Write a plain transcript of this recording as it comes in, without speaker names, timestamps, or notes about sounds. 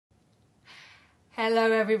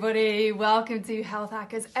Hello everybody, welcome to Health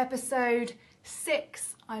Hackers episode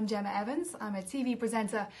 6. I'm Gemma Evans, I'm a TV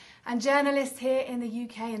presenter and journalist here in the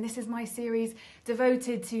UK, and this is my series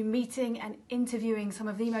devoted to meeting and interviewing some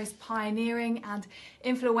of the most pioneering and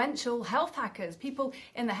influential health hackers, people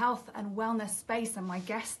in the health and wellness space. And my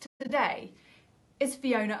guest today is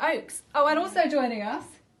Fiona Oakes. Oh, and also joining us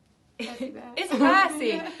is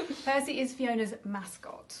Percy. Percy is Fiona's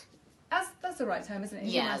mascot. That's the right term, isn't it?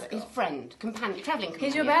 Yeah, his friend, companion, travelling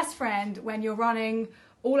companion. He's your best friend when you're running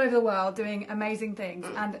all over the world doing amazing things.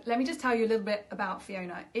 And let me just tell you a little bit about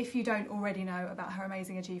Fiona, if you don't already know about her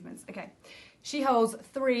amazing achievements. Okay, she holds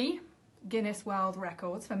 3 Guinness World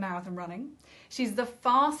Records for marathon running. She's the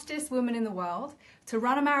fastest woman in the world to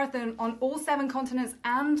run a marathon on all 7 continents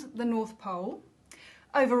and the North Pole.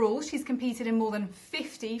 Overall, she's competed in more than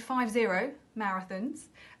 50 marathons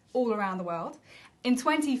all around the world. In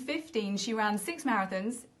 2015, she ran 6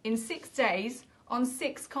 marathons in 6 days on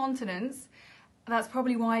 6 continents. That's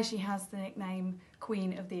probably why she has the nickname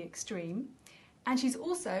Queen of the Extreme. And she's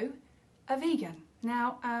also a vegan.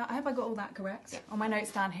 Now, I hope I got all that correct on my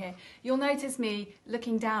notes down here. You'll notice me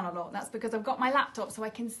looking down a lot. That's because I've got my laptop so I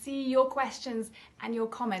can see your questions and your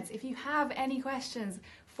comments. If you have any questions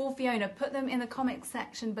for Fiona, put them in the comment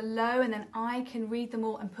section below and then I can read them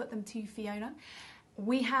all and put them to Fiona.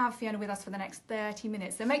 We have Fiona with us for the next 30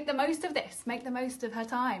 minutes, so make the most of this, make the most of her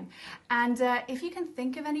time. And if you can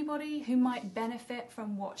think of anybody who might benefit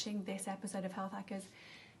from watching this episode of Health Hackers,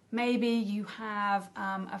 maybe you have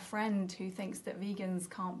a friend who thinks that vegans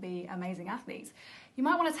can't be amazing athletes, you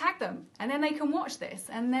might want to tag them and then they can watch this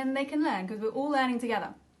and then they can learn, because we're all learning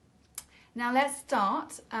together. Now let's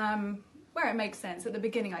start where it makes sense, at the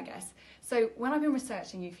beginning, I guess. So when I've been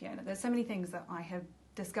researching you, Fiona, there's so many things that I have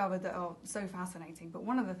discovered that are so fascinating, but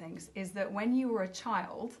one of the things is that when you were a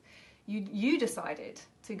child, you decided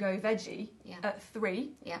to go veggie at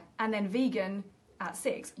 3 and then vegan at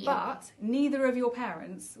 6, but neither of your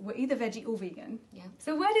parents were either veggie or vegan.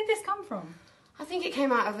 So where did this come from? I think it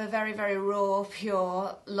came out of a very, very raw,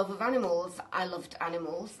 pure love of animals. I loved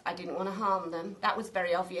animals. I didn't want to harm them. That was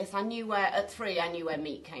very obvious. I knew at 3, I knew where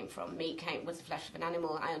meat came from. Was the flesh of an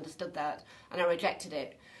animal. I understood that and I rejected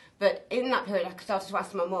it. But in that period, I started to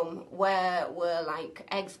ask my mum, where were,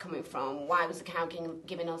 eggs coming from? Why was the cow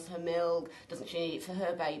giving us her milk? Doesn't she need it for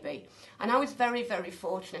her baby? And I was very, very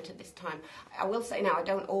fortunate at this time. I will say now, I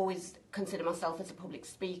don't always consider myself as a public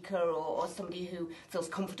speaker or somebody who feels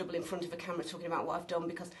comfortable in front of a camera talking about what I've done,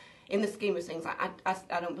 because in the scheme of things,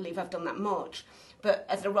 I don't believe I've done that much. But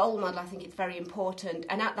as a role model, I think it's very important.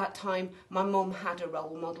 And at that time, my mum had a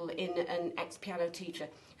role model in an ex-piano teacher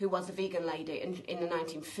who was a vegan lady in the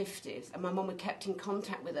 1950s. And my mum had kept in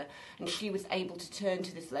contact with her, and she was able to turn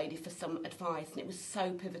to this lady for some advice. And it was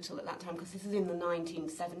so pivotal at that time, because this is in the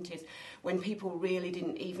 1970s, when people really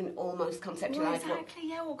didn't even almost conceptualise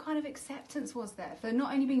what kind of acceptance was there for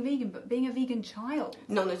not only being vegan, but being a vegan child?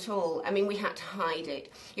 None at all. I mean, we had to hide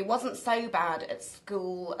it. It wasn't so bad at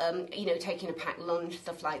school, taking a packed lunch,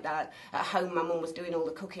 stuff like that. At home, my mum was doing all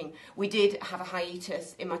the cooking. We did have a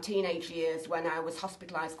hiatus in my teenage years when I was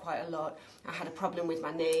hospitalised quite a lot. I had a problem with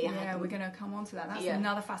my knee. We're going to come on to that. That's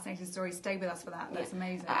another fascinating story. Stay with us for that. That's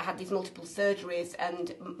amazing. I had these multiple surgeries,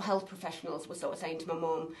 and health professionals were sort of saying to my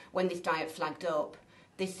mum, when this diet flagged up,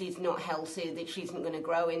 this is not healthy, that she isn't going to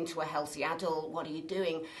grow into a healthy adult, what are you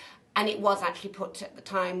doing? And it was actually put at the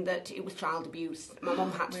time that it was child abuse. My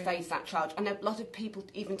mum had to face that charge. And a lot of people,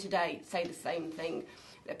 even today, say the same thing.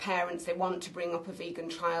 The parents, they want to bring up a vegan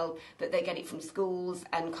child, that they get it from schools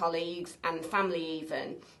and colleagues and family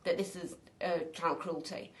even, that this is child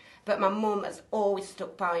cruelty. But my mum has always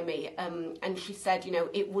stuck by me, and she said,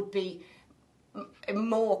 it would be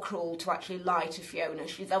more cruel to actually lie to Fiona.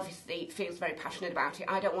 She's obviously feels very passionate about it.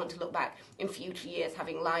 I don't want to look back in future years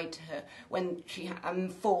having lied to her when she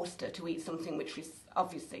forced her to eat something which she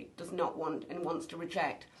obviously does not want and wants to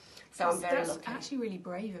reject. So I'm very lucky. That's actually really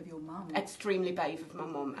brave of your mum. Extremely brave of my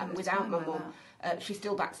mum. And without my mum, she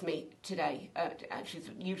still backs me today. She's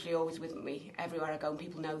usually always with me everywhere I go, and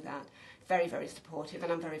people know that. Very, very supportive,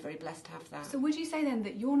 and I'm very, very blessed to have that. So would you say then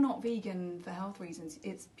that you're not vegan for health reasons?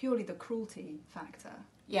 It's purely the cruelty factor?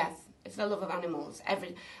 Yes, it's the love of animals.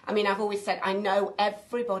 I've always said, I know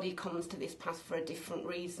everybody comes to this path for a different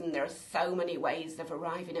reason. There are so many ways of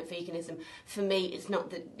arriving at veganism. For me, it's not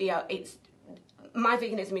that, my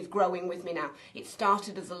veganism is growing with me now. It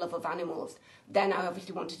started as a love of animals. Then I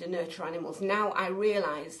obviously wanted to nurture animals. Now I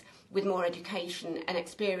realise, with more education and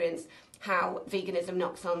experience, how veganism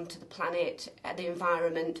knocks onto the planet, the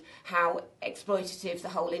environment, how exploitative the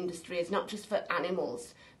whole industry is, not just for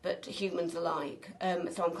animals, but humans alike.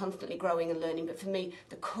 So I'm constantly growing and learning. But for me,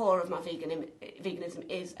 the core of my veganism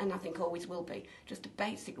is, and I think always will be, just a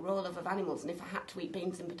basic raw love of animals. And if I had to eat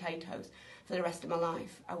beans and potatoes for the rest of my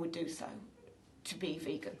life, I would do so to be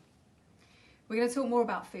vegan. We're going to talk more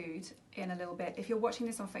about food in a little bit. If you're watching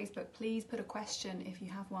this on Facebook, please put a question, if you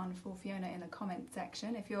have one, for Fiona in the comment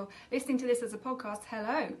section. If you're listening to this as a podcast,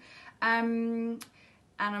 hello. And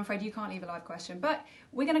I'm afraid you can't leave a live question, but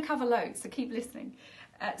we're going to cover loads, so keep listening.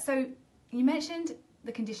 So you mentioned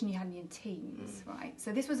the condition you had in your teens, right?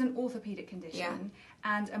 So this was an orthopaedic condition. Yeah.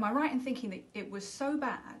 And am I right in thinking that it was so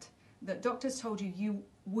bad that doctors told you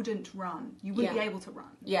wouldn't run? You wouldn't be able to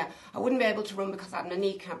run? Yeah, I wouldn't be able to run because I had my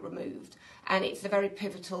kneecap removed. And it's a very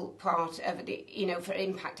pivotal part of it, for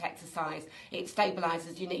impact exercise. It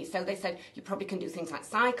stabilises your knee. So they said you probably can do things like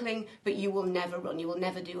cycling, but you will never run. You will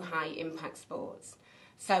never do high impact sports.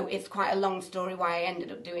 So it's quite a long story why I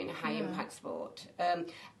ended up doing a high impact sport.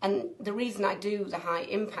 And the reason I do the high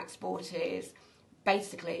impact sport is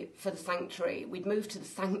basically for the sanctuary. We'd moved to the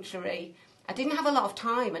sanctuary. I didn't have a lot of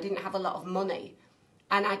time. I didn't have a lot of money.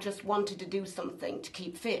 And I just wanted to do something to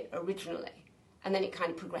keep fit originally. And then it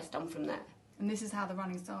kind of progressed on from there. And this is how the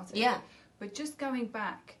running started? Yeah. But just going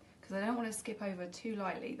back, because I don't want to skip over too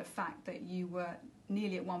lightly the fact that you were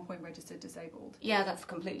nearly at one point registered disabled. Yeah, that's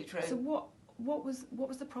completely true. So what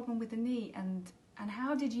was the problem with the knee, and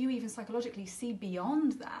how did you even psychologically see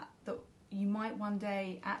beyond that you might one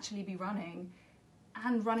day actually be running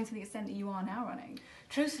to the extent that you are now running?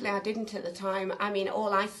 Truthfully, I didn't at the time. I mean,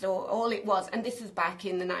 all it was, and this is back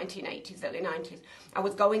in the 1980s, early 90s, I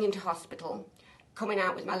was going into hospital, coming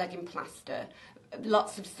out with my leg in plaster,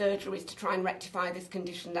 lots of surgeries to try and rectify this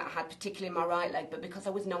condition that I had, particularly in my right leg, but because I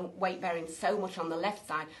was weight bearing so much on the left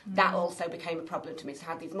side, that also became a problem to me. So I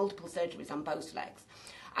had these multiple surgeries on both legs.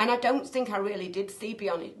 And I don't think I really did see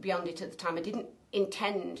beyond it at the time. I didn't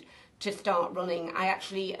intend to start running. I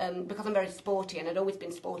actually, because I'm very sporty, and I'd always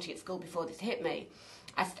been sporty at school before this hit me,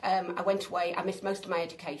 I went away. I missed most of my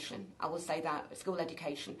education. I will say that, school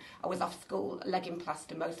education. I was off school, leg in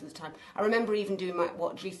plaster most of the time. I remember even doing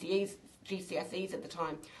GCSEs at the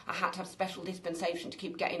time. I had to have special dispensation to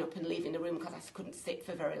keep getting up and leaving the room because I couldn't sit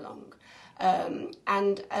for very long.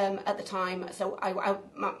 At the time, so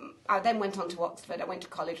I then went on to Oxford. I went to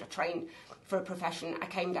college. I trained for a profession. I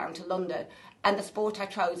came down to London, and the sport I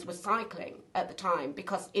chose was cycling at the time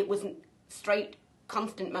because it wasn't straight,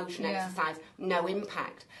 constant motion exercise, no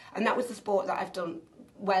impact, and that was the sport that I've done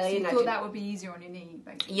well. So you thought that would be easier on your knee,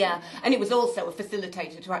 basically. Yeah, and it was also a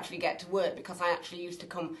facilitator to actually get to work because I actually used to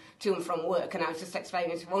come to and from work, and I was just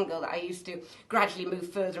explaining to one girl that I used to gradually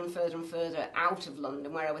move further and further and further out of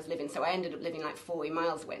London where I was living, so I ended up living like 40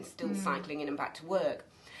 miles away and still cycling in and back to work.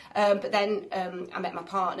 But then I met my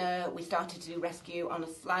partner. We started to do rescue on a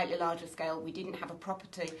slightly larger scale. We didn't have a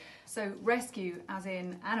property. So rescue as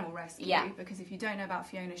in animal rescue? Yeah. Because if you don't know about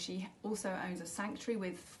Fiona, she also owns a sanctuary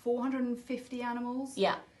with 450 animals.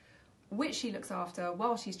 Yeah. Which she looks after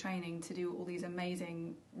while she's training to do all these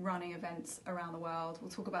amazing running events around the world.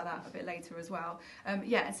 We'll talk about that a bit later as well. And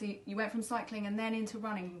so you went from cycling and then into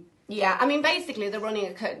running. Yeah, I mean, basically the running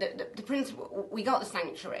occurred, the principle, we got the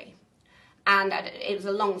sanctuary. And it was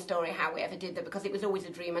a long story how we ever did that because it was always a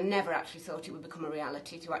dream. I never actually thought it would become a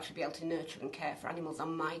reality to actually be able to nurture and care for animals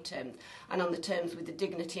on my terms and on the terms with the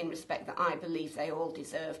dignity and respect that I believe they all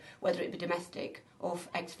deserve, whether it be domestic or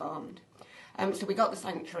ex-farmed. So we got the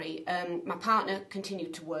sanctuary. My partner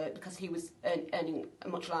continued to work because he was earning a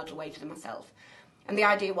much larger wage than myself. And the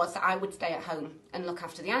idea was that I would stay at home and look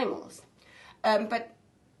after the animals. But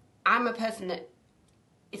I'm a person that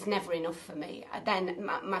it's never enough for me. Then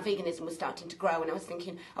my veganism was starting to grow, and I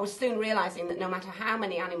was soon realising that no matter how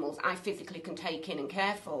many animals I physically can take in and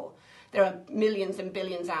care for, there are millions and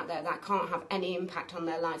billions out there that can't have any impact on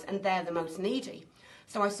their lives, and they're the most needy.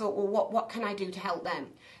 So I thought, well, what can I do to help them?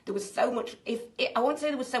 There was so much, I won't say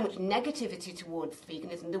there was so much negativity towards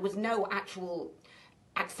veganism, there was no actual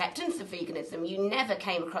acceptance of veganism. You never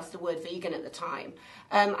came across the word vegan at the time.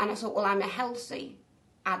 And I thought, well, I'm a healthy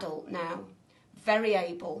adult now, very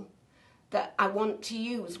able, that I want to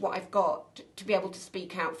use what I've got to be able to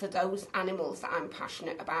speak out for those animals that I'm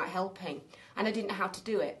passionate about helping. And I didn't know how to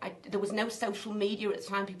do it. There was no social media at the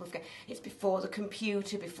time. People forget it's before the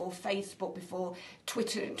computer, before Facebook, before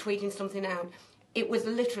Twitter and tweeting something out. It was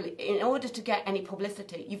literally, in order to get any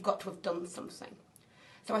publicity, you've got to have done something.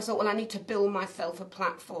 So I thought, well, I need to build myself a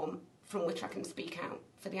platform from which I can speak out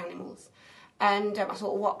for the animals. And I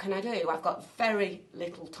thought, well, what can I do? I've got very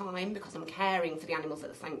little time because I'm caring for the animals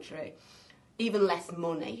at the sanctuary. Even less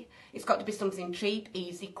money. It's got to be something cheap,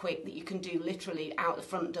 easy, quick, that you can do literally out the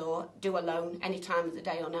front door, do alone, any time of the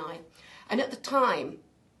day or night. And at the time,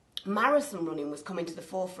 marathon running was coming to the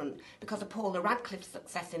forefront because of Paula Radcliffe's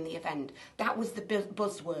success in the event. That was the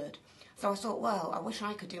buzzword. So I thought, well, I wish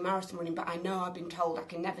I could do marathon running, but I know I've been told I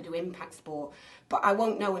can never do impact sport, but I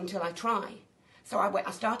won't know until I try. So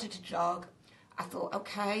I started to jog. I thought,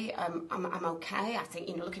 okay, I'm okay. I think,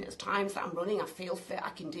 looking at the times that I'm running, I feel fit, I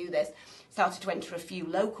can do this. Started to enter a few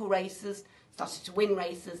local races, started to win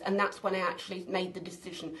races, and that's when I actually made the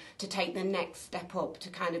decision to take the next step up to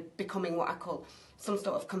kind of becoming what I call some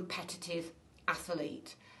sort of competitive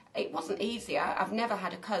athlete. It wasn't easy. I've never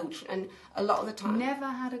had a coach, and a lot of the time... Never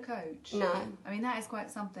had a coach? No. I mean, that is quite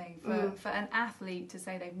something for an athlete to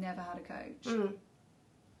say they've never had a coach.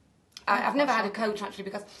 I've never had a coach, actually,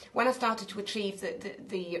 because when I started to achieve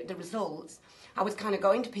the results, I was kind of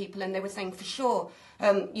going to people and they were saying, for sure,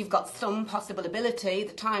 you've got some possible ability,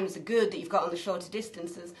 the times are good that you've got on the shorter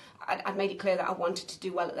distances. I'd made it clear that I wanted to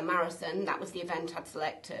do well at the marathon. That was the event I'd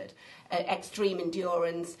selected. Extreme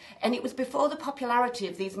endurance. And it was before the popularity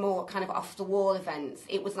of these more kind of off-the-wall events.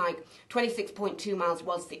 It was like 26.2 miles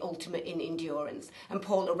was the ultimate in endurance. And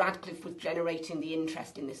Paula Radcliffe was generating the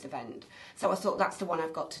interest in this event. So I thought, that's the one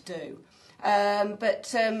I've got to do.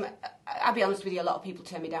 But I'll be honest with you, a lot of people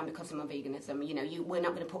turn me down because of my veganism. We're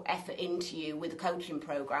not going to put effort into you with a coaching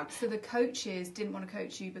programme. So the coaches didn't want to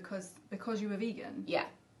coach you because you were vegan? Yeah.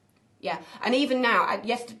 Yeah, and even now,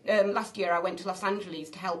 last year I went to Los Angeles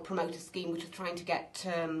to help promote a scheme which was trying to get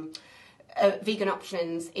vegan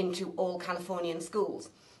options into all Californian schools.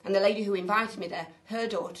 And the lady who invited me there, her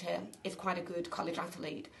daughter is quite a good college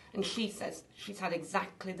athlete, and she says she's had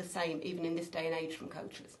exactly the same, even in this day and age, from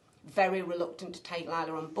coaches. Very reluctant to take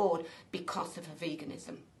Lila on board because of her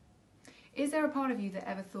veganism. Is there a part of you that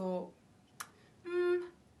ever thought,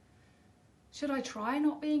 should I try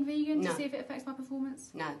not being vegan to see if it affects my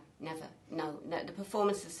performance? No, never. No. The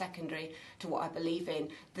performance is secondary to what I believe in.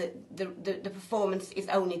 The performance is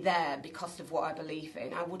only there because of what I believe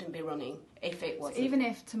in. I wouldn't be running if it wasn't. So even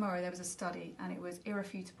if tomorrow there was a study and it was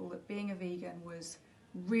irrefutable that being a vegan was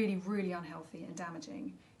really, really unhealthy and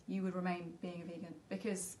damaging, you would remain being a vegan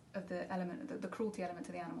because of the cruelty element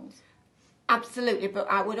to the animals? Absolutely, but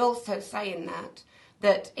I would also say in that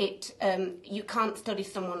you can't study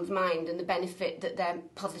someone's mind and the benefit that their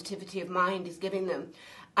positivity of mind is giving them.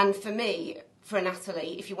 And for me, for an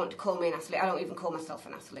athlete, if you want to call me an athlete, I don't even call myself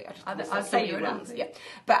an athlete. I'd say you're an athlete. Yeah.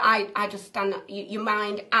 But I just stand, your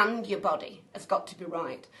mind and your body has got to be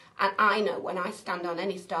right. And I know when I stand on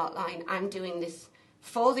any start line, I'm doing this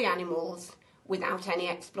for the animals without any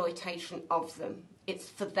exploitation of them. It's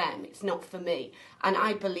for them, it's not for me. And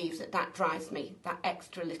I believe that drives me that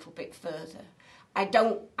extra little bit further.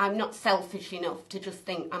 I'm not selfish enough to just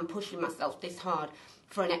think I'm pushing myself this hard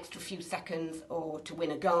for an extra few seconds or to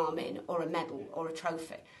win a Garmin or a medal or a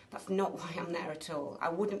trophy. That's not why I'm there at all. I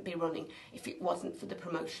wouldn't be running if it wasn't for the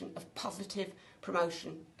positive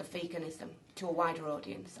promotion of veganism to a wider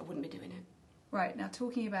audience. I wouldn't be doing it. Right, now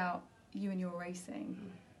talking about you and your racing.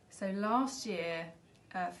 So last year,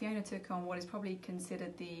 Fiona took on what is probably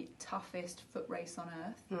considered the toughest foot race on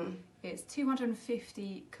earth. It's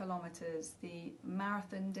 250 kilometres, the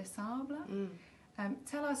Marathon des Sables.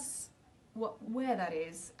 Tell us where that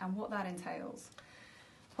is and what that entails.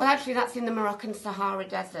 Well, actually, that's in the Moroccan Sahara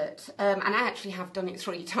Desert, and I actually have done it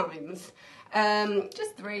 3 times.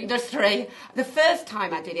 Just 3? Just 3. The first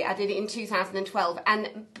time I did it in 2012,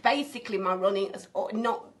 and basically my running has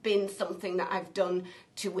not been something that I've done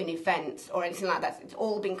to win events or anything like that. It's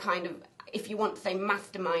all been kind of, if you want to say,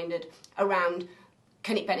 masterminded around,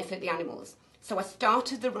 can it benefit the animals? So I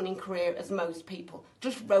started the running career as most people,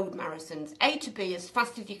 just road marathons, A to B as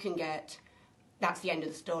fast as you can get. That's the end of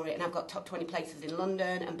the story. And I've got top 20 places in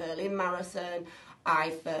London and Berlin Marathon.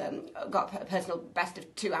 I've got a personal best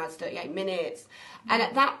of 2 hours, 38 minutes. And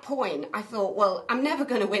at that point, I thought, well, I'm never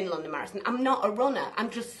going to win London Marathon. I'm not a runner. I'm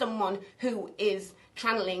just someone who is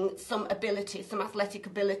channeling some ability, some athletic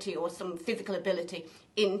ability or some physical ability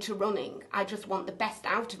into running. I just want the best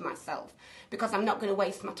out of myself because I'm not going to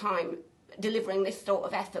waste my time delivering this sort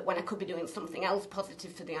of effort when I could be doing something else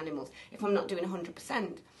positive for the animals if I'm not doing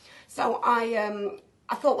 100%. So I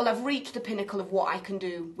thought, well, I've reached the pinnacle of what I can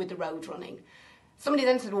do with the road running. Somebody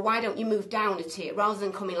then said, well, why don't you move down a tier? Rather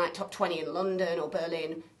than coming like top 20 in London or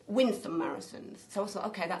Berlin, win some marathons. So I thought,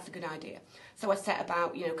 okay, that's a good idea. So I set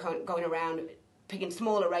about, going around, picking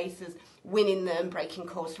smaller races, winning them, breaking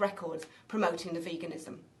course records, promoting the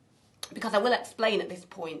veganism. Because I will explain at this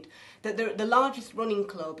point that the largest running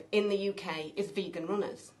club in the UK is Vegan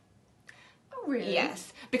Runners. Oh, really?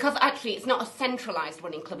 Yes, because actually it's not a centralised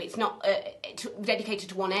running club. It's not dedicated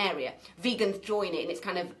to one area. Vegans join it, and it's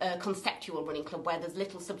kind of a conceptual running club where there's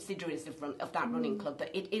little subsidiaries of that running club.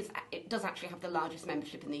 But it does actually have the largest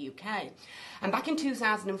membership in the UK. And back in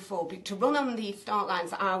 2004, to run on the start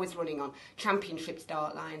lines that I was running on, championship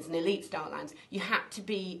start lines and elite start lines, you had to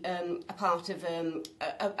be a part of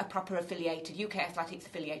a proper affiliated, UK Athletics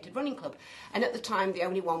affiliated running club. And at the time, the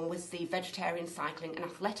only one was the Vegetarian Cycling and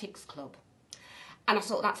Athletics Club. And I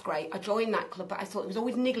thought, that's great. I joined that club, but I thought it was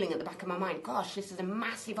always niggling at the back of my mind. Gosh, this is a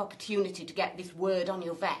massive opportunity to get this word on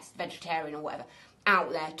your vest, vegetarian or whatever,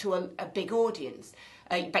 out there to a big audience.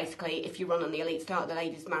 Basically, if you run on the elite start, the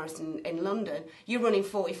ladies' marathon in London, you're running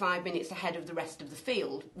 45 minutes ahead of the rest of the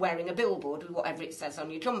field, wearing a billboard with whatever it says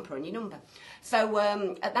on your jumper and your number. So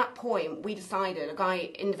at that point, we decided, a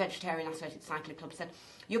guy in the Vegetarian Athletic Cycling Club said,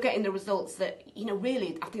 you're getting the results that,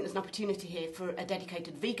 really, I think there's an opportunity here for a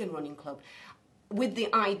dedicated vegan running club, with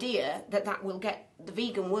the idea that will get the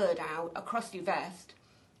vegan word out across your vest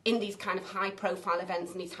in these kind of high-profile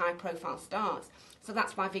events and these high-profile starts. So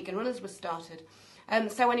that's why Vegan Runners was started.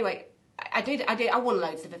 So anyway, I won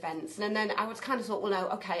loads of events, and then I was kind of thought, well, no,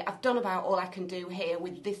 okay, I've done about all I can do here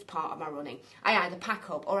with this part of my running. I either pack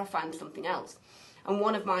up or I find something else. And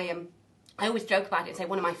one of my, I always joke about it and say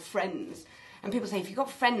one of my friends, and people say, if you've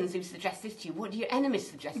got friends who suggest this to you, what do your enemies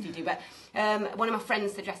suggest you do? But one of my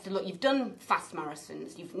friends suggested, look, you've done fast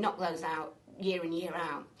marathons, you've knocked those out year in, year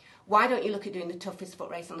out. Why don't you look at doing the toughest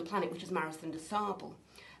foot race on the planet, which is Marathon des Sables?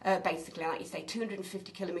 Basically, like you say,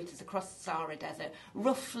 250 kilometres across the Sahara Desert,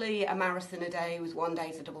 roughly a marathon a day, with one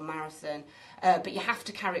day's a double marathon. But you have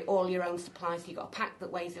to carry all your own supplies. You've got a pack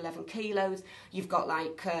that weighs 11 kilos. You've got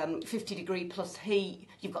like 50 degree plus heat.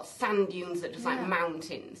 You've got sand dunes that are just like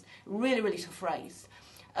mountains. Really, really tough race.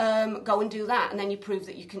 Go and do that, and then you prove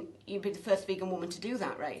that you'll be the first vegan woman to do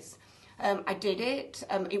that race. I did it.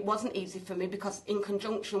 It wasn't easy for me because in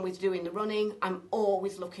conjunction with doing the running, I'm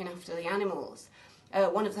always looking after the animals.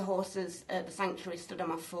 One of the horses at the sanctuary stood on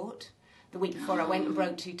my foot the week before I went and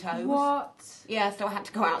broke 2 toes. What? Yeah, so I had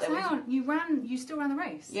to go out there. So hang on, you still ran the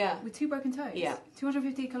race? Yeah. With 2 broken toes? Yeah.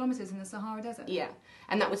 250 kilometres in the Sahara Desert? Yeah,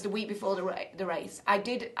 and that was the week before the race. I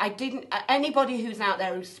didn't, anybody who's out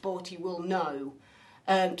there who's sporty will know,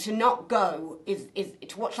 to not go is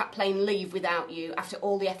to watch that plane leave without you after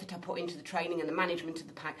all the effort I put into the training and the management of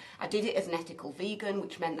the pack. I did it as an ethical vegan,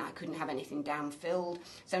 which meant that I couldn't have anything down-filled.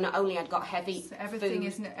 So not only I'd got heavy so everything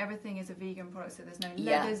is a vegan product, so there's no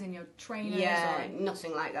leathers in your trainers? Yeah,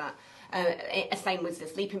 nothing like that. Same with the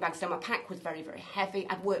sleeping bag. So my pack was very, very heavy.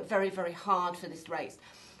 I'd worked very, very hard for this race.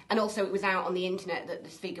 And also it was out on the internet that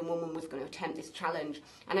this vegan woman was going to attempt this challenge.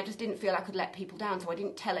 And I just didn't feel I could let people down, so I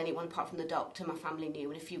didn't tell anyone apart from the doctor. My family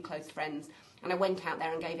knew and a few close friends. And I went out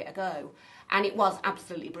there and gave it a go. And it was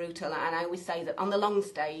absolutely brutal. And I always say that on the long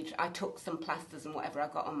stage, I took some plasters and whatever I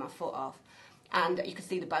got on my foot off. And you could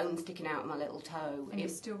see the bones sticking out of my little toe. And you're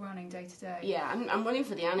still running day to day? Yeah, I'm running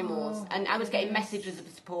for the animals. And I was getting messages of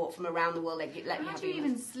support from around the world. How do you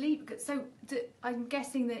even sleep? So I'm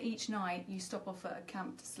guessing that each night you stop off at a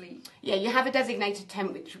camp to sleep? Yeah, you have a designated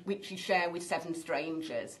tent which you share with 7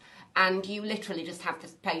 strangers. And you literally just have the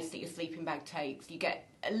space that your sleeping bag takes. You get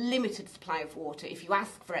a limited supply of water. If you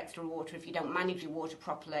ask for extra water, if you don't manage your water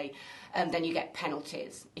properly, then you get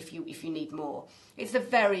penalties if you need more. It's a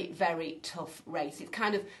very, very tough race. It's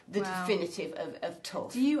kind of the definitive of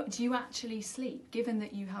tough. Do you actually sleep, given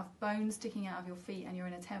that you have bones sticking out of your feet and you're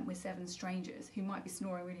in a tent with 7 strangers who might be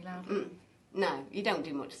snoring really loudly? No, you don't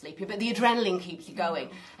do much sleeping, but the adrenaline keeps you going,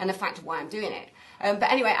 and the fact of why I'm doing it.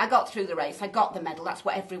 But anyway, I got through the race. I got the medal. That's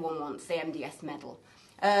what everyone wants, the MDS medal.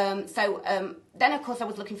 Then, of course, I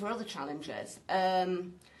was looking for other challenges.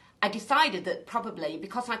 I decided that probably,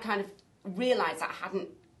 because I kind of realised that I hadn't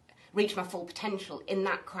reached my full potential in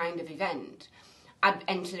that kind of event, I'd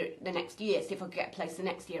enter the next year, see if I could get a place the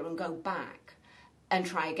next year and go back and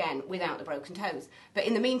try again without the broken toes. But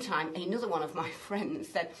in the meantime, another one of my friends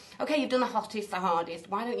said, OK, you've done the hottest, the hardest,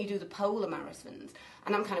 why don't you do the polar marathons?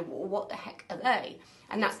 And I'm kind of, well, what the heck are they?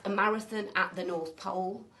 And that's a marathon at the North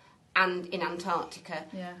Pole and in Antarctica.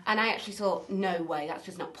 Yeah. And I actually thought, no way, that's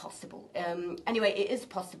just not possible. Anyway, it is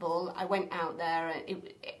possible. I went out there.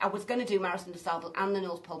 I was going to do Marathon des Sables and the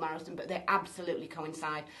North Pole Marathon, but they absolutely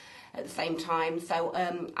coincide at the same time. So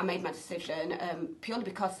I made my decision purely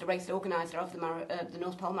because the race organiser of the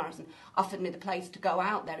North Pole Marathon offered me the place to go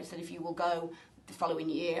out there. He said, if you will go the following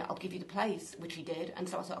year, I'll give you the place, which he did. And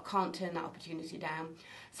so I thought, I can't turn that opportunity down.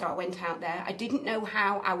 So I went out there. I didn't know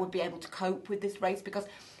how I would be able to cope with this race, because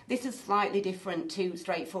this is slightly different to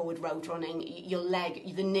straightforward road running. Your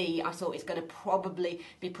leg, the knee, I thought is going to probably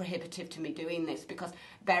be prohibitive to me doing this, because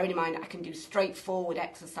bearing in mind I can do straightforward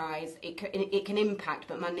exercise, it can impact,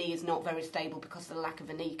 but my knee is not very stable because of the lack of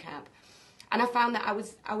a kneecap. And I found that I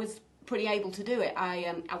was pretty able to do it.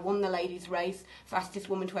 I won the ladies' race, fastest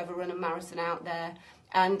woman to ever run a marathon out there,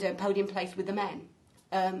 and podium place with the men.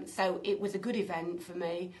 So it was a good event for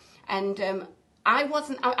me, and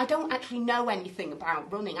I don't actually know anything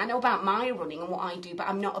about running. I know about my running and what I do, but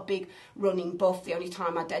I'm not a big running buff. The only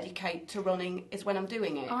time I dedicate to running is when I'm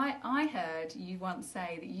doing it. I heard you once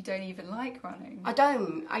say that you don't even like running. I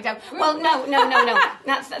don't. Well, no.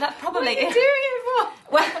 That's probably... What are you doing it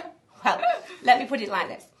for? Well, let me put it like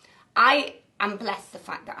this. I am blessed the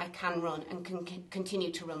fact that I can run and can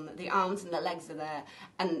continue to run, that the arms and the legs are there,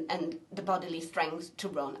 and the bodily strength to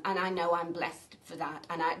run. And I know I'm blessed for that.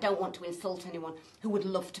 And I don't want to insult anyone who would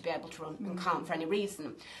love to be able to run and can't for any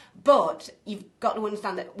reason. But you've got to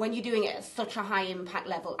understand that when you're doing it at such a high impact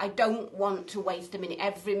level, I don't want to waste a minute.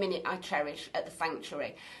 Every minute I cherish at the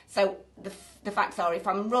sanctuary. So the facts are, if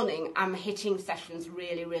I'm running, I'm hitting sessions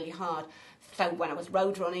really, really hard. So when I was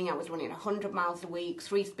road running, I was running 100 miles a week,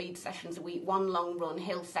 3 speed sessions a week, 1 long run,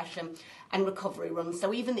 hill session, and recovery runs.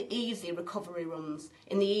 So even the easy recovery runs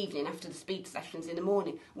in the evening after the speed sessions in the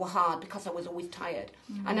morning were hard, because I was always tired.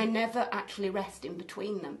 And I never actually rest in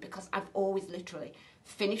between them, because I've always literally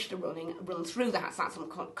finished the running, run through that. That's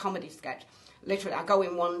some comedy sketch. Literally, I go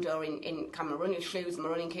in one door in my running shoes and my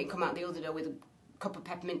running kit, and come out the other door with a cup of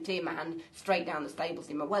peppermint tea in my hand, straight down the stables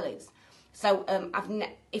in my wellies. So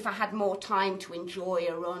if I had more time to enjoy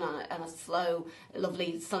a run on a slow,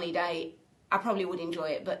 lovely, sunny day, I probably would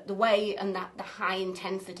enjoy it. But the way and the high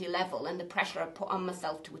intensity level and the pressure I put on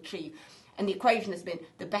myself to achieve, and the equation has been,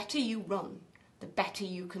 the better you run, the better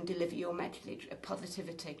you can deliver your message of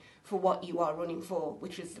positivity for what you are running for,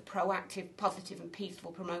 which is the proactive, positive and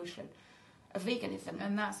peaceful promotion of veganism.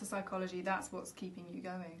 And that's the psychology, that's what's keeping you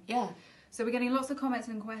going. Yeah. So we're getting lots of comments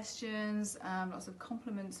and questions, lots of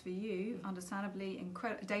compliments for you, understandably.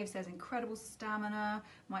 Dave says, incredible stamina.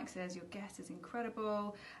 Mike says, your guest is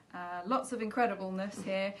incredible. Lots of incredibleness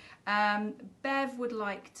here. Bev would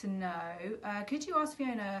like to know, could you ask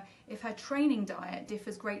Fiona if her training diet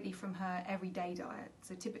differs greatly from her everyday diet?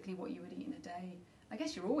 So typically what you would eat in a day. I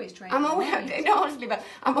guess you're always training. Honestly, but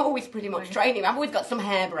I'm always pretty much training. I've always got some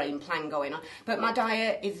harebrained plan going on. But my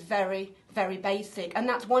diet is very, very basic. And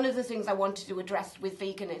that's one of the things I wanted to address with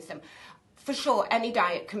veganism. For sure, any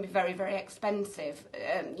diet can be very, very expensive,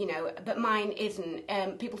 but mine isn't.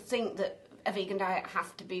 People think that a vegan diet has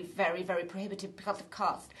to be very, very prohibitive because of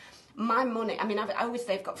cost. My money, I always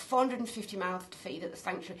say I've got 450 mouths to feed at the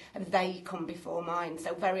sanctuary, and they come before mine.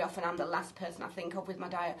 So very often I'm the last person I think of with my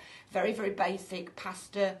diet. Very, very basic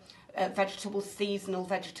pasta, vegetables, seasonal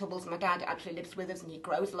vegetables. My dad actually lives with us and he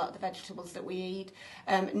grows a lot of the vegetables that we eat.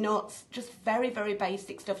 Nuts, just very, very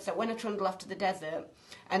basic stuff. So when I trundle off to the desert,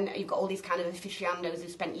 and you've got all these kind of aficionados who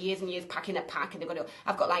spent years and years packing a pack, and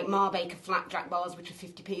I've got like Marbaker flapjack bars, which are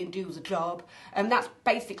 50p and do the job. That's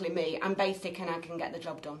basically me. I'm basic and I can get the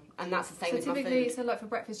job done. And that's the same with my food. So typically, so like for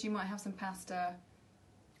breakfast, you might have some pasta.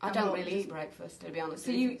 I don't really eat breakfast, to be honest.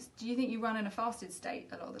 So do you think you run in a fasted state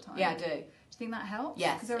a lot of the time? Yeah, I do. Do you think that helps?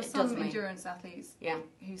 Yes, because there are some endurance athletes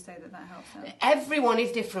who say that helps them. Everyone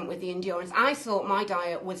is different with the endurance. I thought my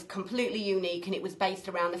diet was completely unique, and it was based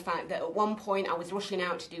around the fact that at one point I was rushing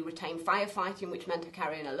out to do retained firefighting, which meant I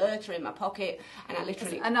carry an alerter in my pocket, and I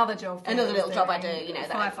literally... Another job. Another little job I do,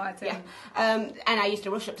 Firefighting. Yeah. And I used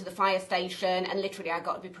to rush up to the fire station, and literally I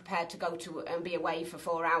got to be prepared to go to and be away for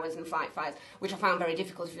 4 hours and fight fires, which I found very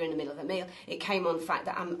difficult if you're in the middle of a meal. It came on the fact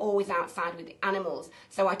that I'm always outside with the animals,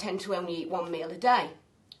 so I tend to only eat 1 meal a day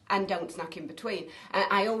and don't snack in between. And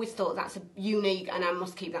I always thought that's a unique, and I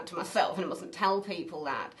must keep that to myself and I mustn't tell people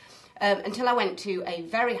that. Until I went to a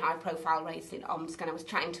very high-profile race in Omsk, and I was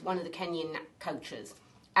chatting to one of the Kenyan coaches.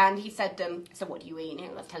 And he said, so what do you eat? And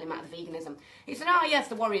I was telling him about the veganism. He said, oh, yes,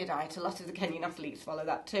 the warrior diet. A lot of the Kenyan athletes follow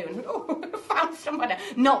that too. And I found somebody.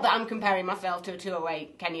 Not that I'm comparing myself to a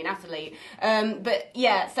 208 Kenyan athlete. But,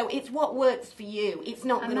 yeah, so it's what works for you. It's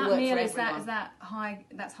not going to work for everyone. Is that high?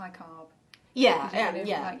 That's high carb? Yeah.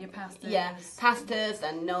 Like your pastas. Yeah, pastas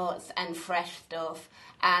and nuts and fresh stuff.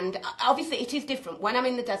 And obviously it is different. When I'm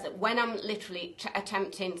in the desert, when I'm literally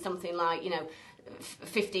attempting something like,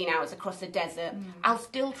 15 hours across the desert, I'll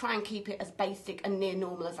still try and keep it as basic and near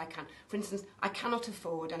normal as I can. For instance, I cannot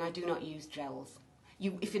afford, and I do not use gels.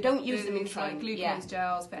 if you don't use them in It's training, like glucose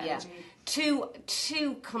gels for energy.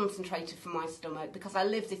 Too concentrated for my stomach, because I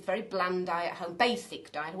live this very bland diet at home,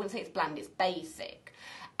 basic diet. I wouldn't say it's bland, it's basic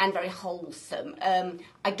and very wholesome.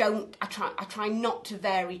 I try not to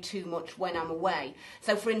vary too much when I'm away.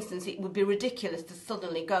 So, for instance, it would be ridiculous to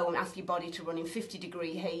suddenly go and ask your body to run in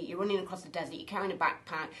 50-degree heat. You're running across the desert, you're carrying a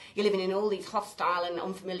backpack, you're living in all these hostile and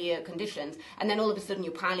unfamiliar conditions, and then all of a sudden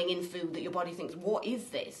you're piling in food that your body thinks, what is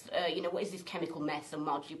this? What is this chemical mess and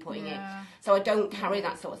mods you're putting in? So I don't carry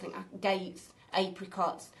that sort of thing. Dates,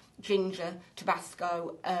 apricots, ginger,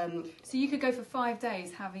 Tabasco. So you could go for 5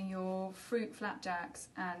 days having your fruit flapjacks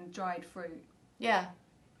and dried fruit. Yeah.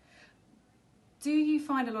 Do you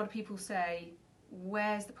find a lot of people say,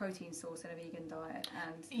 where's the protein source in a vegan diet?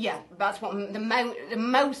 And yeah, that's what the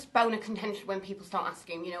most bone of contention when people start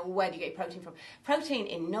asking, where do you get your protein from? Protein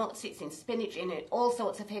in nuts, it's in spinach, in all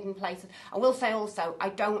sorts of hidden places. I will say also, I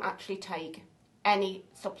don't actually take any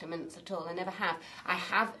supplements at all. I never have. I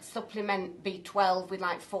have supplement B12 with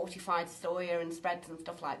like fortified soya and spreads and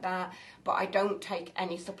stuff like that, but I don't take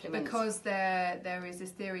any supplements. Because there is this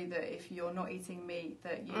theory that if you're not eating meat,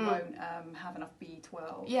 that you won't have enough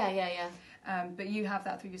B12. Yeah. But you have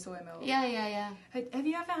that through your soy milk. Yeah. Have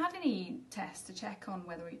you ever had any tests to check on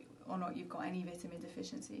whether or not you've got any vitamin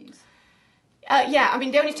deficiencies? Yeah, I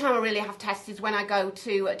mean, the only time I really have tests is when I go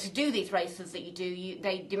to do these races that you do.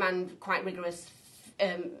 They demand quite rigorous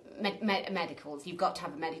medicals. You've got to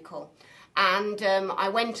have a medical. And I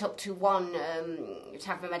went up to one to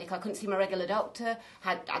have a medical. I couldn't see my regular doctor,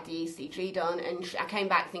 had the ECG done, and I came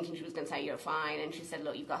back thinking she was going to say, you're fine. And she said,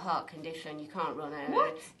 look, you've got a heart condition, you can't run it.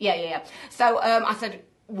 What? Yeah. So I said,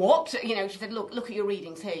 what? She said, look at your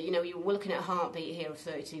readings here. We're looking at a heartbeat here of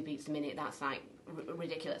 32 beats a minute. That's like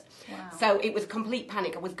ridiculous. Wow. So it was complete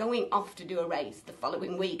panic. I was going off to do a race the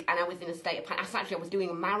following week, and I was in a state of panic. I was doing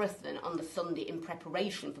a marathon on the Sunday in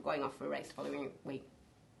preparation for going off for a race the following week.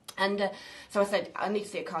 And so I said, I need to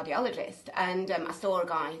see a cardiologist. And I saw a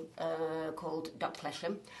guy called Dr.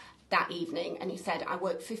 Clesham that evening, and he said, I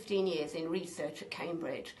worked 15 years in research at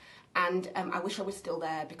Cambridge, and I wish I was still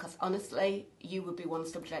there, because honestly, you would be one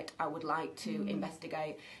subject I would like to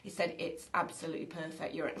investigate. He said, it's absolutely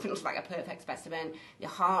perfect. You're looks like a perfect specimen.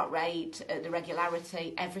 Your heart rate, the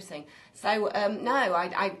regularity, everything. So no,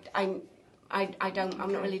 I don't.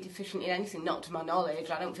 I'm not really deficient in anything, not to my knowledge.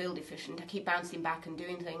 I don't feel deficient. I keep bouncing back and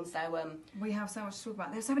doing things. So we have so much to talk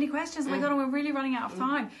about. There's so many questions. Oh my god, we're really running out of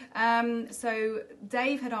time. So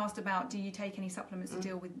Dave had asked about, do you take any supplements to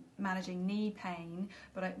deal with managing knee pain?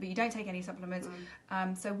 But you don't take any supplements.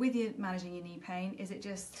 So with you managing your knee pain, is it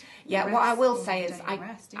just what I will say is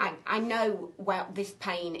I know this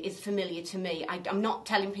pain is familiar to me. I'm not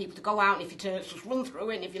telling people to go out and if you just run through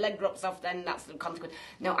it, and if your leg drops off, then that's the consequence.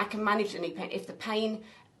 No, I can manage the knee pain. If the pain,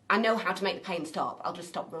 I know how to make the pain stop. I'll just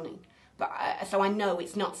stop running. But so I know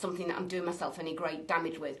it's not something that I'm doing myself any great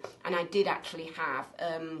damage with. And I did actually have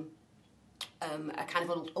a kind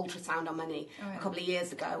of ultrasound on my knee a couple of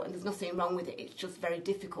years ago, and there's nothing wrong with it. It's just very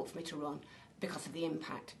difficult for me to run because of the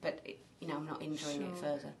impact. But I'm not enjoying it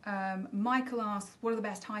further. Michael asks, what are the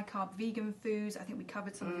best high carb vegan foods? I think we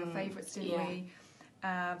covered some of your favourites, didn't we?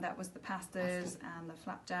 That was the pastas and the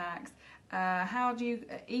flapjacks.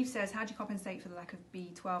 Eve says, how do you compensate for the lack of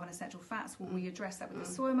B12 and essential fats? Will we address that with the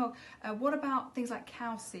soy milk? What about things like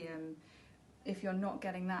calcium, if you're not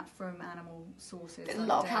getting that from animal sources? There's a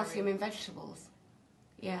lot of calcium in vegetables.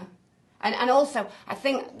 Yeah. And also, I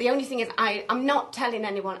think the only thing is, I'm not telling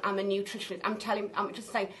anyone I'm a nutritionist. I'm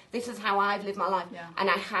just saying this is how I've lived my life. Yeah. And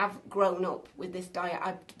I have grown up with this diet.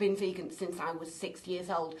 I've been vegan since I was 6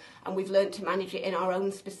 years old. And we've learned to manage it in our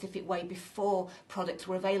own specific way before products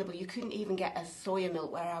were available. You couldn't even get a soya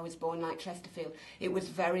milk where I was born, like Chesterfield. It was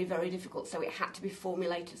very, very difficult. So it had to be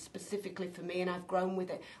formulated specifically for me, and I've grown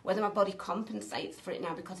with it. Whether my body compensates for it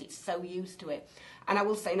now because it's so used to it. And I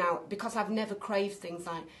will say now, because I've never craved things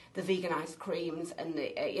like the vegan ice creams and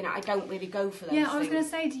I don't really go for those things. I was going to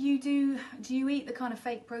say, do you eat the kind of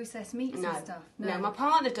fake processed meats and stuff? No, my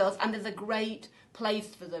partner does, and there's a great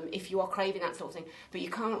place for them if you are craving that sort of thing. But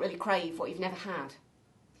you can't really crave what you've never had.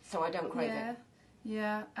 So I don't crave it.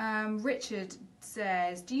 Yeah. Richard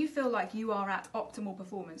says, do you feel like you are at optimal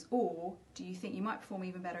performance, or do you think you might perform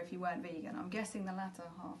even better if you weren't vegan? I'm guessing the latter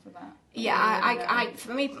half of that. Yeah, I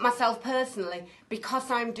for me, myself personally,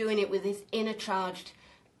 because I'm doing it with this inner charged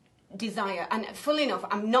desire, and funnily enough,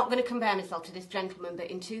 I'm not going to compare myself to this gentleman, but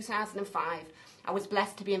in 2005, I was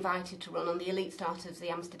blessed to be invited to run on the elite start of the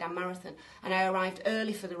Amsterdam Marathon, and I arrived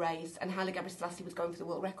early for the race, and Haile Gebrselassie was going for the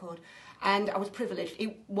world record. And I was privileged,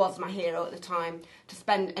 he was my hero at the time, to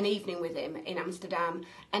spend an evening with him in Amsterdam.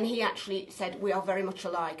 And he actually said, we are very much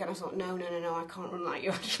alike. And I thought, no, I can't run like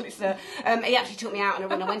you, actually, sir. He actually took me out on a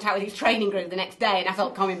run. I went out with his training group the next day, and I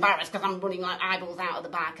felt kind of embarrassed because I'm running like eyeballs out at the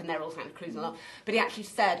back, and they're all kind of cruising along. But he actually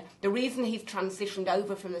said, the reason he's transitioned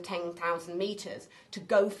over from the 10,000 metres to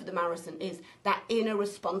go for the marathon is that inner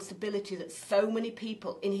responsibility that so many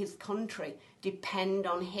people in his country depend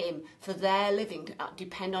on him for their living,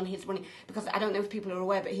 depend on his running. Because I don't know if people are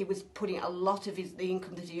aware, but he was putting a lot of the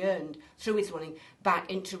income that he earned through his running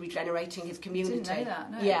back into regenerating his community. Didn't know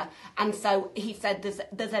that, no. Yeah, and so he said,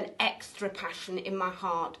 there's an extra passion in my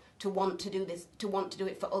heart to want to do this, to want to do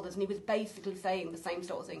it for others. And he was basically saying the same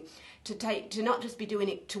sort of thing, to not just be doing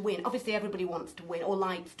it to win. Obviously everybody wants to win or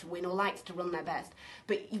likes to run their best,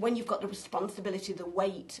 but when you've got the responsibility, the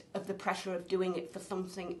weight of the pressure of doing it for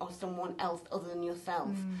something or someone else other than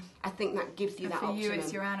yourself, I think that gives you and that for optimum. you,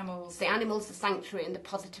 it's your animals. The animals, the sanctuary, and the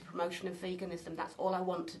positive promotion of veganism. That's all I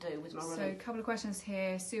want to do with my running. So a couple of questions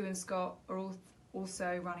here. Sue and Scott are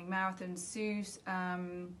also running marathons. Sue's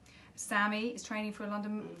Sammy is training for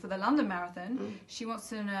the London Marathon. She wants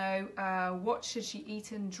to know what should she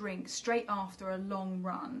eat and drink straight after a long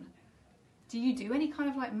run. Do you do any kind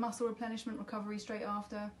of like muscle replenishment recovery straight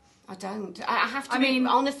after? I don't. I have to be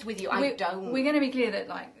honest with you. I don't. We're going to be clear that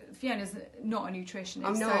like Fiona's not a nutritionist.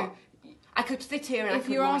 I'm not. So I could sit here and if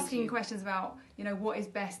you're asking questions about what is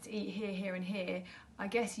best to eat here and here, I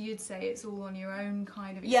guess you'd say it's all on your own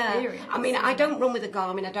kind of experience. Yeah, I mean, I don't run with a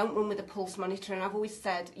Garmin, I don't run with a pulse monitor, and I've always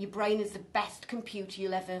said your brain is the best computer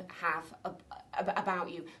you'll ever have about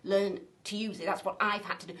you. Learn to use it. That's what I've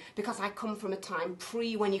had to do, because I come from a time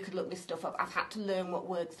when you could look this stuff up. I've had to learn what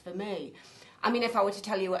works for me. I mean, if I were to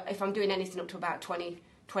tell you, if I'm doing anything up to about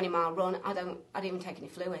 20-mile run, I don't even take any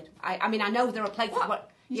fluid. I mean, I know there are places where...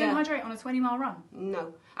 You don't hydrate on a 20-mile run?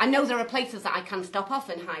 No. I know there are places that I can stop off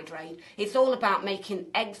and hydrate. It's all about making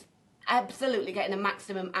absolutely getting the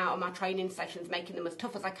maximum out of my training sessions, making them as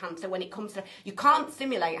tough as I can. So when it comes to... You can't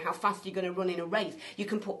simulate how fast you're going to run in a race. You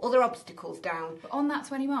can put other obstacles down. But on that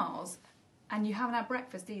 20 miles, and you haven't had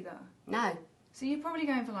breakfast either? No. So you're probably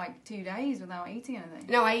going for like 2 days without eating anything?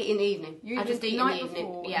 No, I eat in the evening. I just eat in the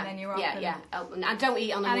evening. And then you're up and I don't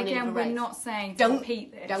eat on the morning of a race. And again, we're not saying to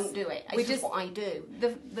repeat this. Don't do it. It's just what I do.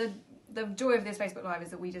 The joy of this Facebook Live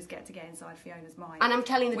is that we just get to get inside Fiona's mind. And I'm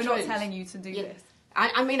telling the truth. We're not telling you to do this.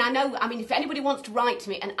 I mean, if anybody wants to write to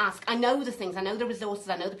me and ask, I know the things, I know the resources,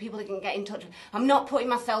 I know the people that can get in touch with. I'm not putting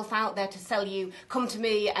myself out there to sell you, come to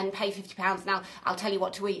me and pay £50 and I'll tell you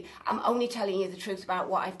what to eat. I'm only telling you the truth about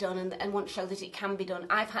what I've done and want to show that it can be done.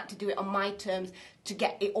 I've had to do it on my terms to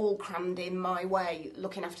get it all crammed in my way,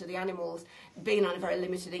 looking after the animals, being on a very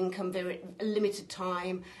limited income, very limited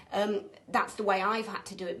time. That's the way I've had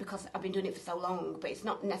to do it because I've been doing it for so long, but it's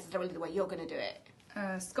not necessarily the way you're going to do it.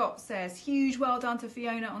 Scott says, huge well done to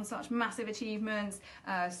Fiona on such massive achievements.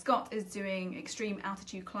 Scott is doing extreme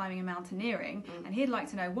altitude climbing and mountaineering, and he'd like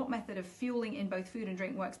to know what method of fueling in both food and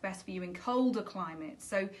drink works best for you in colder climates.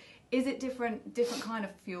 So is it different kind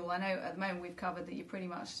of fuel? I know at the moment we've covered that you're pretty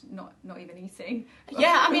much not even eating.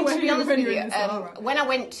 Yeah, I mean, to be honest with you,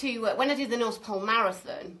 when I did the North Pole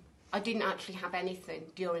Marathon, I didn't actually have anything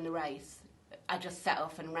during the race. I just set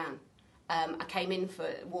off and ran. I came in for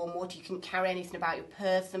warm water. You couldn't carry anything about your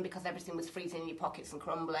person because everything was freezing in your pockets and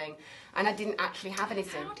crumbling. And I didn't actually have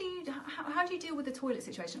anything. How do you deal with the toilet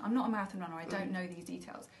situation? I'm not a marathon runner. I don't know these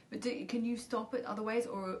details. But can you stop it other ways,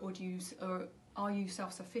 or are you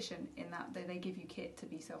self-sufficient in that they give you kit to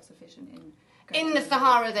be self-sufficient in? In the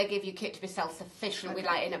Sahara, they give you kit to be self-sufficient.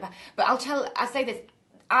 Okay. But I say this.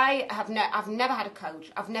 I've never had a coach.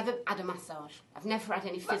 I've never had a massage. I've never had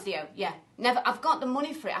any physio. Yeah, never. I've got the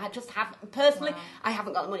money for it. I just have personally. Wow. I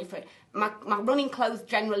haven't got the money for it. My running clothes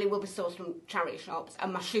generally will be sourced from charity shops,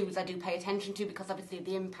 and my shoes I do pay attention to because obviously of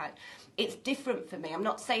the impact. It's different for me. I'm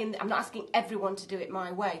not asking everyone to do it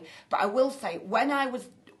my way, but I will say when I was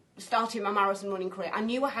starting my marathon running career, I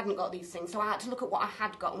knew I hadn't got these things, so I had to look at what I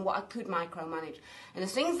had got and what I could micromanage. And the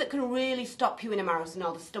things that can really stop you in a marathon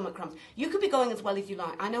are the stomach cramps. You could be going as well as you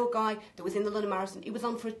like. I know a guy that was in the London Marathon. He was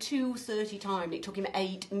on for a 2:30 time, and it took him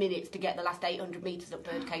 8 minutes to get the last 800 metres up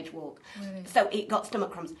Birdcage Walk. Really? So he got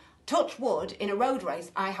stomach cramps. Touch wood, in a road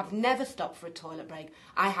race, I have never stopped for a toilet break.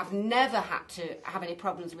 I have never had to have any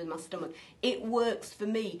problems with my stomach. It works for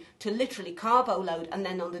me to literally carbo load, and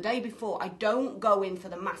then on the day before, I don't go in for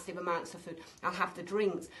the massive amounts of food. I'll have the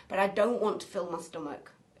drinks, but I don't want to fill my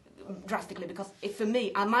stomach. drastically, because for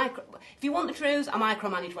me, if you want the truth, I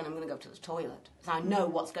micromanage when I'm going to go to the toilet. So I know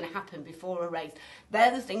what's going to happen before a race.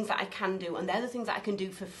 They're the things that I can do, and they're the things that I can do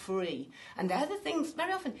for free. And they're the things,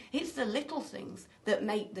 very often, it's the little things that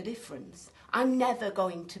make the difference. I'm never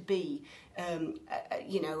going to be, Edna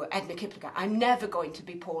Kiplinger. I'm never going to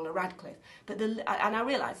be Paula Radcliffe. And I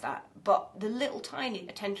realise that. But the little tiny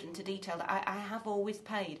attention to detail that I have always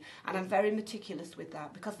paid, and I'm very meticulous with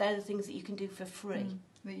that, because they're the things that you can do for free.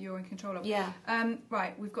 That you're in control of. Yeah.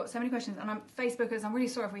 Right, we've got so many questions, and Facebookers, I'm really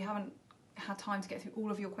sorry if we haven't had time to get through all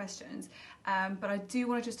of your questions, but I do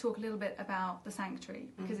want to just talk a little bit about the sanctuary,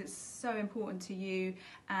 because it's so important to you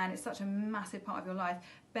and it's such a massive part of your life.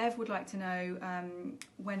 Bev would like to know,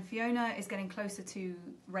 when Fiona is getting closer to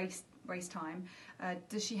race time,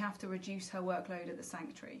 does she have to reduce her workload at the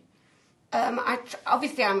sanctuary?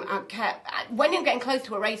 When you're getting close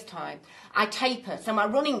to a race time, I taper, so my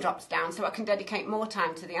running drops down so I can dedicate more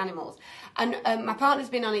time to the animals. And my partner's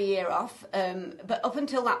been on a year off, but up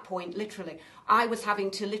until that point, literally, I was having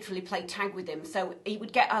to literally play tag with him. So he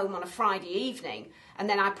would get home on a Friday evening, and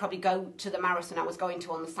then I'd probably go to the marathon I was going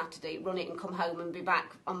to on the Saturday, run it and come home and be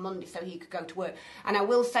back on Monday so he could go to work. And I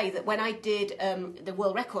will say that when I did the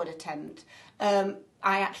world record attempt,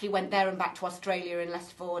 I actually went there and back to Australia in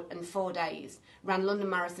less than 4 days, ran London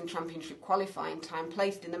Marathon Championship qualifying time,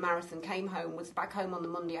 placed in the marathon, came home, was back home on the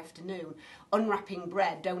Monday afternoon, unwrapping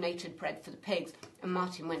bread, donated bread for the pigs, and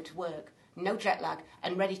Martin went to work. No jet lag,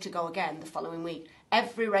 and ready to go again the following week.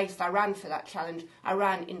 Every race I ran for that challenge, I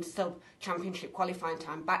ran in sub-championship qualifying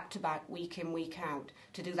time, back-to-back, week in, week out,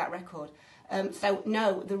 to do that record. So,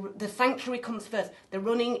 no, the sanctuary comes first. The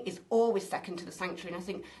running is always second to the sanctuary, and I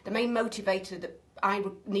think the main motivator that I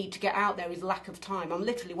would need to get out there is lack of time. I'm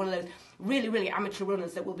literally one of those really, really amateur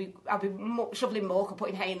runners that I'll be shoveling muck or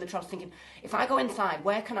putting hay in the troughs thinking, if I go inside,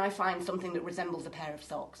 where can I find something that resembles a pair of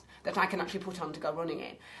socks that I can actually put on to go running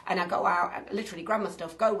in? And I go out and literally grab my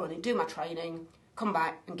stuff, go running, do my training, come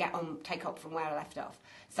back and get on, take up from where I left off.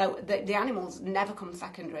 So the animals never come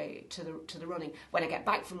secondary to the running. When I get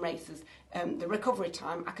back from races, the recovery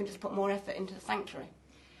time, I can just put more effort into the sanctuary.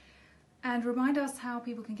 And remind us how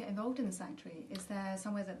people can get involved in the sanctuary. Is there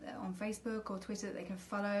somewhere that on Facebook or Twitter that they can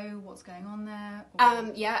follow what's going on there?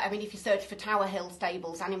 Yeah, I mean, if you search for Tower Hill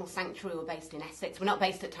Stables Animal Sanctuary, we're based in Essex. We're not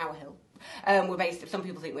based at Tower Hill. We're based, some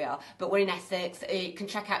people think we are, but we're in Essex. You can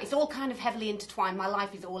check out, it's all kind of heavily intertwined. My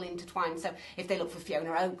life is all intertwined. So if they look for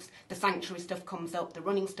Fiona Oakes, the sanctuary stuff comes up, the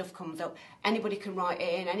running stuff comes up. Anybody can write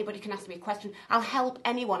in, anybody can ask me a question. I'll help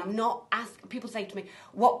anyone. I'm not asking, people say to me,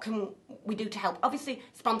 what can we do to help? Obviously,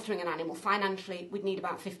 sponsoring an animal, financially, we'd need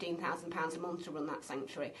about £15,000 a month to run that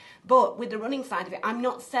sanctuary. But with the running side of it, I'm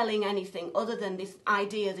not selling anything other than this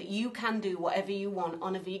idea that you can do whatever you want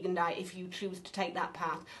on a vegan diet if you choose to take that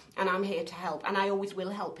path. And I'm here to help, and I always will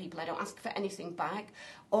help people. I don't ask for anything back.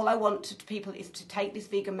 All I want to people is to take this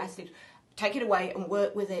vegan message, take it away and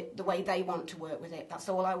work with it the way they want to work with it. That's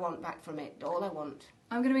all I want back from it, all I want.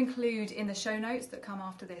 I'm going to include in the show notes that come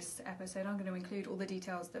after this episode, I'm going to include all the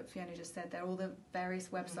details that Fiona just said there, all the various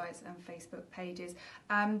websites and Facebook pages.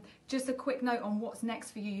 Just a quick note on what's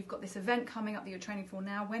next for you. You've got this event coming up that you're training for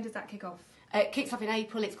now. When does that kick off? It kicks off in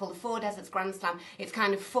April. It's called the Four Deserts Grand Slam. It's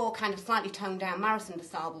kind of four kind of slightly toned down marathon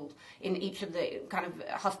disabled in each of the kind of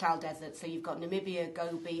hostile deserts. So you've got Namibia,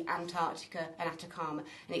 Gobi, Antarctica and Atacama,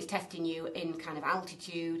 and it's testing you in kind of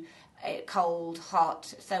altitude, cold,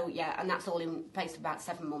 hot. So yeah, and that's all in place for about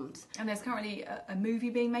 7 months. And there's currently a movie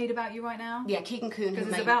being made about you right now? Yeah, Keegan Coon. Because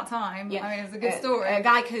it's about time. Yeah. I mean, it's a good story. A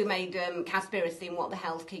guy who made Cowspiracy and What the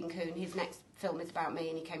Hell's Keegan Coon. His next film is about me,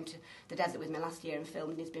 and he came to the desert with me last year and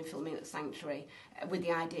filmed, and he's been filming at the sanctuary with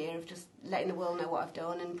the idea of just letting the world know what I've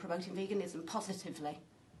done and promoting veganism positively.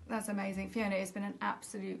 That's amazing. Fiona, it's been an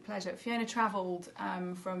absolute pleasure. Fiona travelled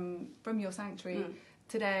from your sanctuary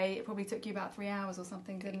today. It probably took you about 3 hours or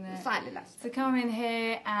something, didn't it? Slightly less. To come in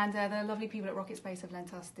here, and the lovely people at Rocket Space have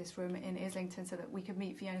lent us this room in Islington so that we could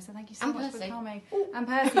meet Fiona. So thank you so much for coming. Ooh. And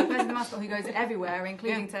Percy the mascot, who goes everywhere,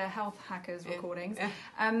 including to Health Hackers recordings.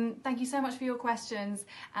 Yeah. Thank you so much for your questions.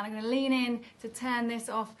 And I'm going to lean in to turn this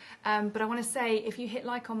off. But I want to say, if you hit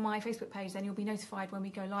like on my Facebook page, then you'll be notified when we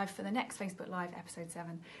go live for the next Facebook Live, episode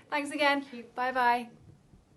 7. Thanks again. Bye-bye.